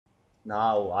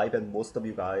Now, I bet most of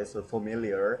you guys are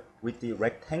familiar with the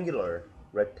rectangular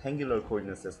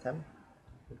coordinate system.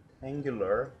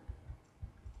 Rectangular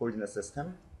coordinate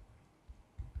system,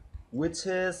 which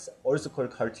is also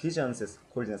called Cartesian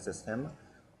coordinate system,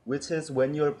 which is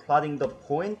when you're plotting the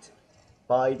point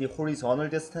by the horizontal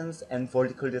distance and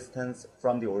vertical distance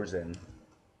from the origin.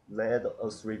 Let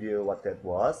us review what that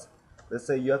was. Let's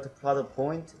say you have to plot a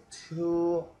point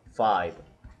 2, 5.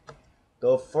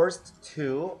 The first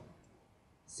 2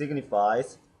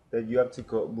 signifies that you have to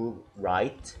move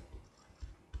right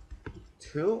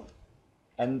 2,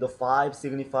 and the 5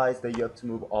 signifies that you have to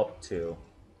move up 5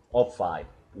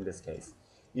 in this case.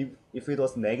 If it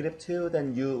was -2,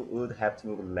 then you would have to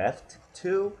move left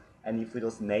 2, and if it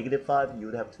was -5, you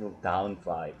would have to move down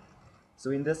 5.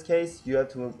 So in this case, you have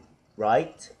to move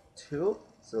right 2,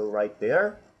 so right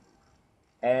there,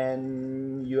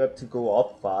 and you have to go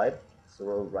up 5,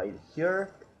 so right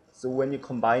here. So when you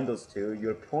combine those two,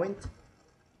 your point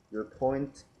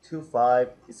 2,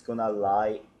 5 is gonna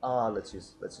lie, let's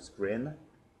use green,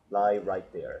 lie right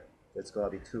there. It's gonna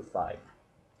be 2, 5.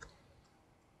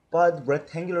 But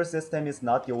rectangular system is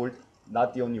not the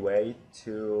only way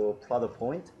to plot a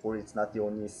point, or it's not the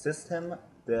only system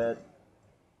that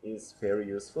is very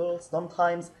useful.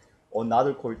 Sometimes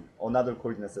another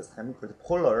coordinate system called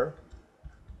polar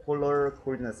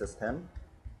coordinate system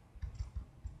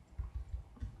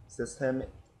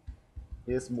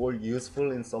is more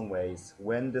useful in some ways.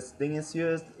 When this thing is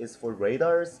used is for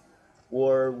radars,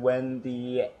 or when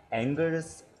the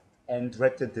angles and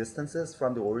directed distances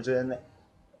from the origin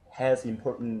has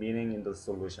important meaning in the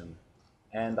solution.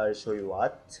 And I'll show you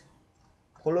what.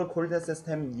 Polar coordinate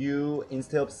system, you,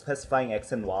 instead of specifying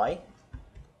x and y,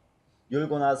 you're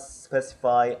gonna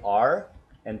specify r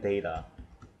and theta.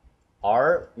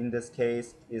 R in this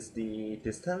case is the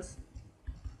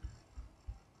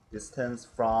distance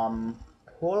from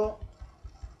pole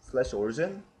 /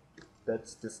 origin.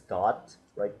 That's this dot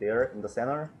right there in the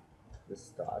center.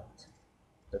 This dot,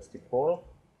 that's the pole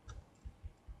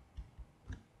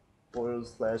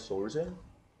 / origin.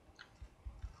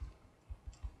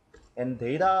 And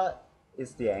theta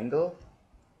is the angle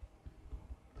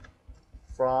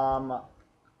from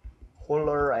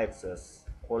polar axis.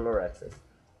 Polar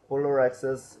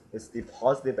axis is the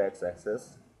positive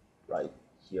x-axis right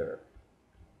here.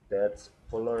 That's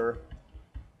polar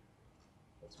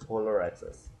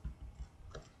axis.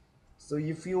 So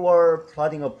if you are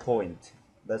plotting a point,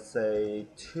 let's say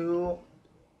 2,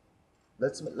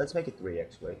 let's make it 3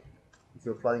 actually. If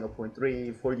you're plotting a point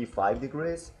 3, 45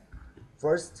 degrees,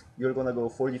 first you're gonna go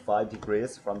 45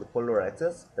 degrees from the polar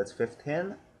axis. That's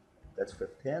 15. That's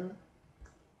 15.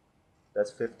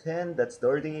 That's 15. That's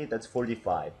 30. That's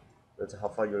 45. That's how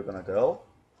far you're gonna go.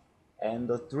 And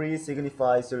the 3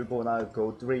 signifies you're gonna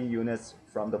go 3 units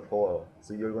from the pole.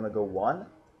 So you're gonna go 1,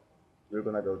 you're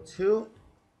gonna go 2,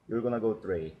 you're gonna go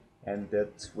 3. And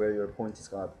that's where your point is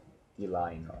gonna be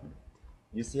lying on.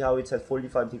 You see how it's at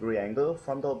 45-degree angle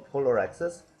from the polar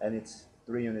axis, and it's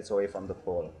 3 units away from the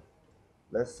pole.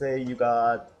 Let's say you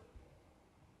got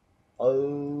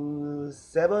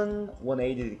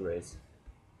 180 degrees.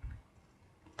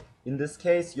 In this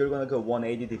case, you're gonna go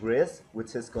 180 degrees,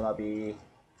 which is gonna be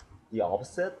the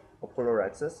opposite of polar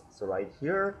axis, so right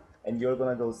here, and you're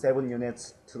gonna go 7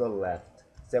 units to the left,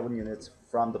 7 units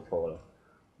from the pole.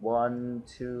 1,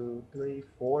 2, 3,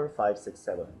 4, 5, 6,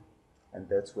 7, and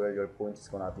that's where your point is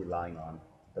gonna be lying on.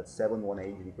 That's 7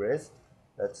 180 degrees.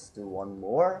 Let's do one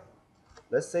more.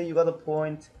 Let's say you got a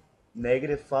point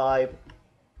 -5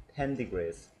 10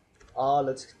 degrees.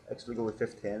 Let's actually go with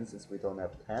 15 since we don't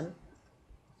have 10.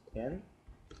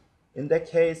 In that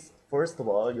case, first of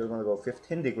all, you're gonna go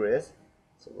 15 degrees,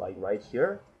 so like right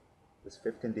here, this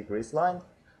 15 degrees line.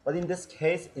 But in this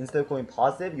case, instead of going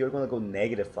positive, you're gonna go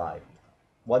 -5.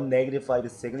 What -5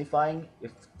 is signifying,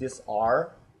 if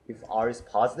r is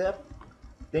positive,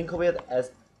 think of it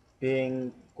as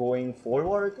being going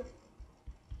forward,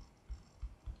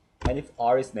 and if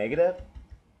r is negative,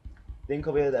 think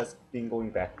of it as being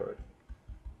going backward.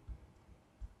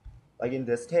 Like in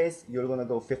this case, you're gonna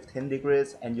go 15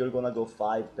 degrees and you're gonna go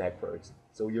 5 backwards.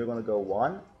 So you're gonna go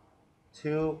 1,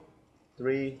 2,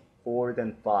 3, 4,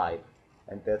 then 5.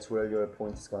 And that's where your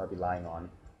point is gonna be lying on,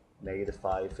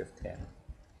 -5, 15.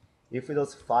 If it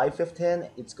was 5, 15,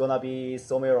 it's gonna be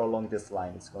somewhere along this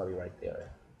line. It's gonna be right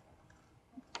there.